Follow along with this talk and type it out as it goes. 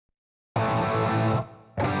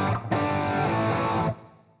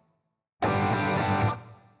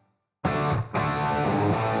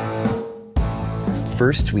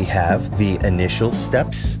First, we have the initial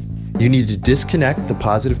steps. You need to disconnect the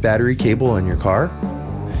positive battery cable in your car.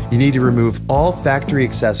 You need to remove all factory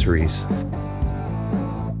accessories.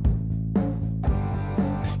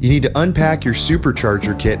 You need to unpack your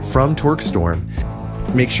supercharger kit from TorqStorm.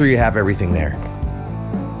 Make sure you have everything there.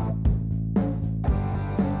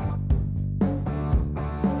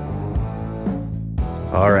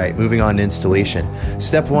 All right, moving on to installation.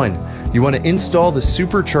 Step 1, you want to install the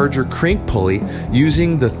supercharger crank pulley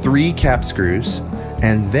using the 3 cap screws,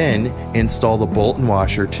 and then install the bolt and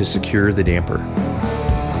washer to secure the damper.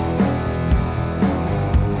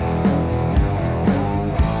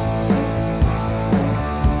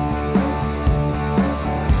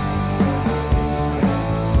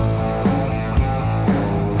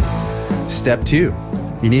 Step 2,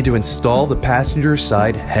 you need to install the passenger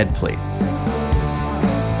side head plate.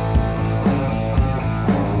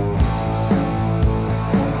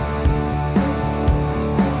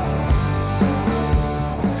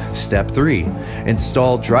 Step 3,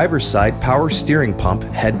 install driver's side power steering pump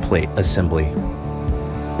head plate assembly.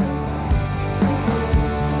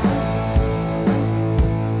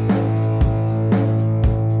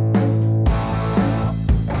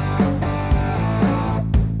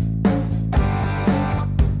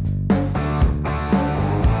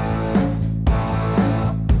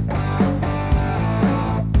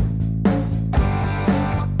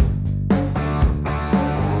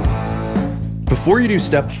 Before you do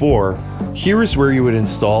step 4, here is where you would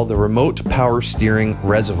install the remote power steering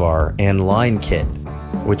reservoir and line kit,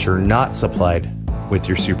 which are not supplied with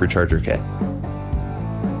your supercharger kit.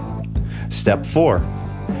 Step 4,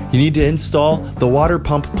 you need to install the water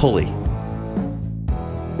pump pulley.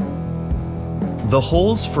 The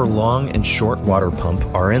holes for long and short water pump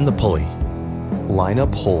are in the pulley. Line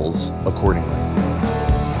up holes accordingly.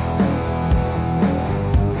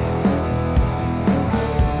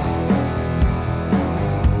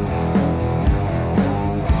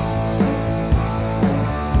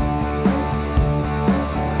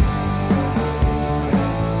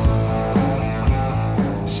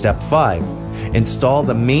 Step 5, install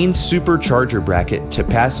the main supercharger bracket to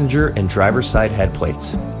passenger and driver side head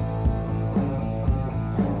plates.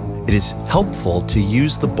 It is helpful to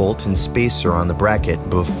use the bolt and spacer on the bracket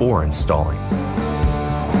before installing.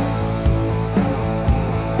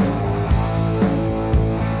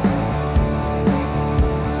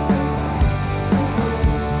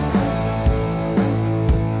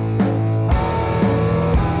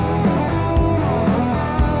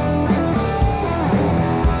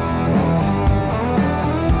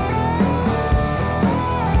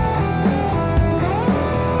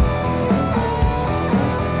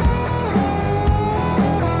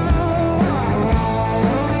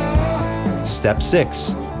 Step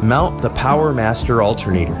 6, mount the Power Master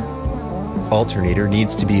alternator. Alternator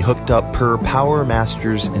needs to be hooked up per Power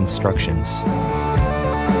Master's instructions.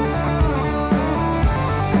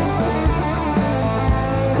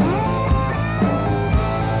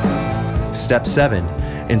 Step 7,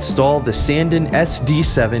 install the Sandin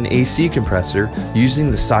SD7 AC compressor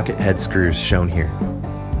using the socket head screws shown here.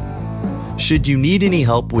 Should you need any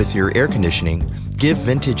help with your air conditioning, give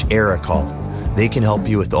Vintage Air a call. They can help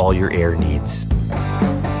you with all your air needs.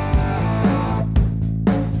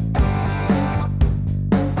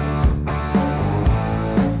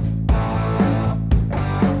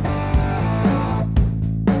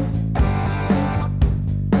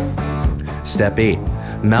 Step 8,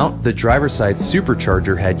 mount the driver's side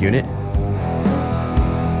supercharger head unit.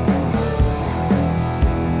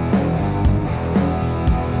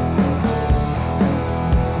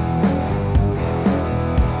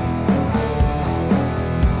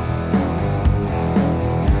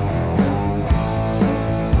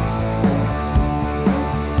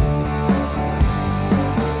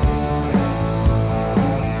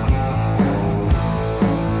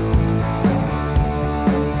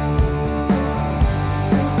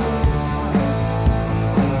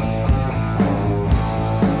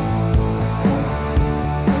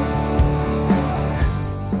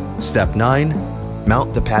 Step 9,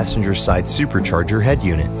 mount the passenger side supercharger head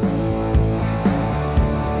unit.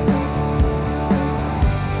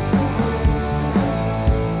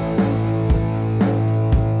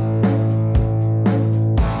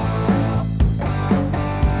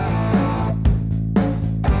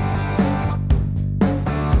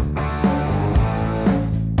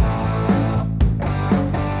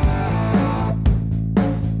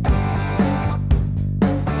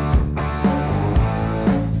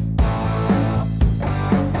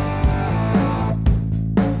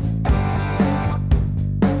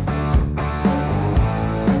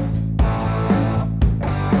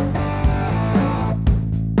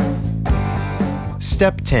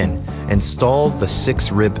 Step 10. Install the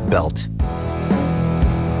 6-rib belt.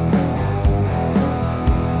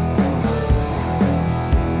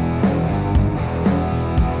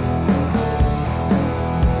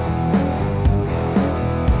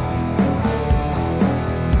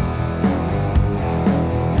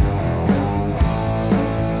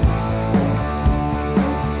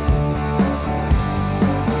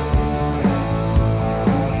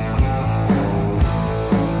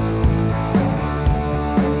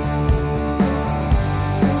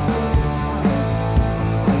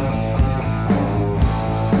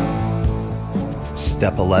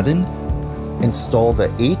 Step 11. Install the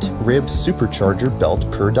 8-rib supercharger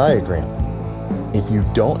belt per diagram. If you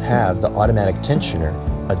don't have the automatic tensioner,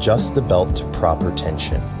 adjust the belt to proper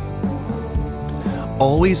tension.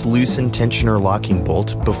 Always loosen tensioner locking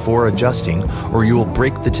bolt before adjusting, or you will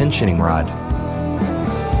break the tensioning rod.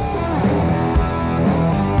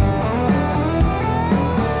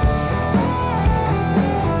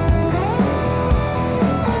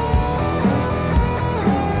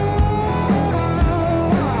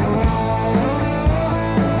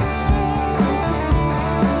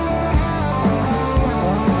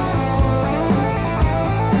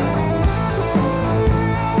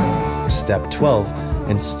 Step 12.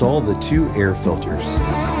 Install the 2 air filters.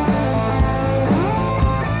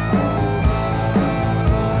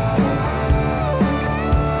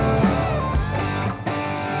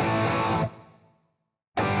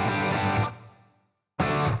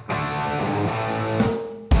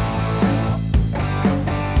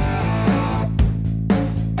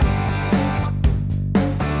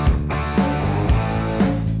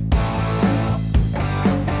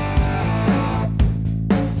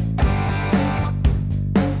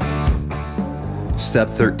 Step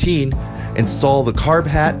 13. Install the carb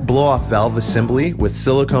hat blow-off valve assembly with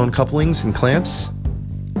silicone couplings and clamps.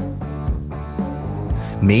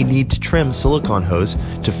 May need to trim silicone hose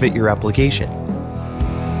to fit your application.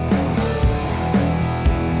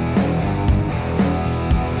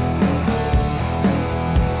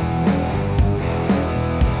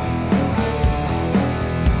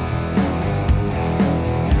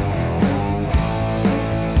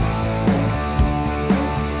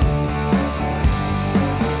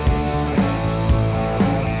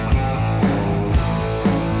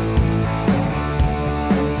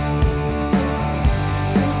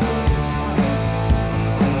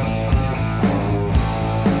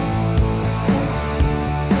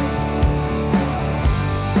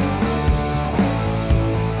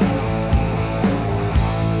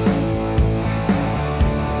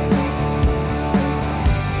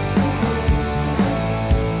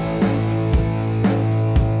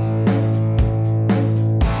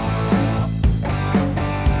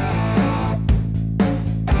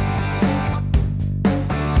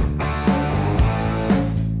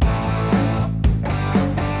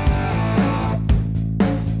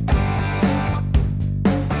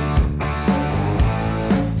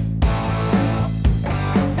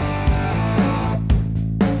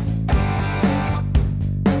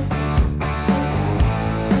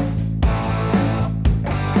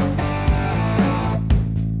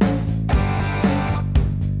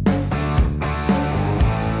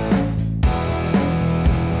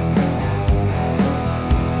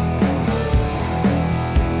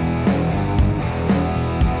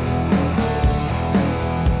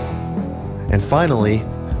 And finally,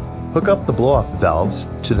 hook up the blow-off valves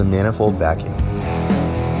to the manifold vacuum.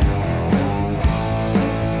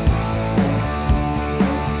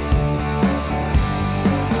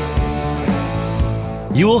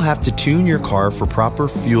 You will have to tune your car for proper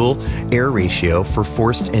fuel-air ratio for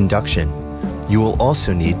forced induction. You will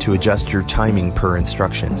also need to adjust your timing per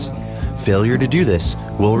instructions. Failure to do this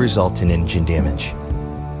will result in engine damage.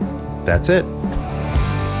 That's it.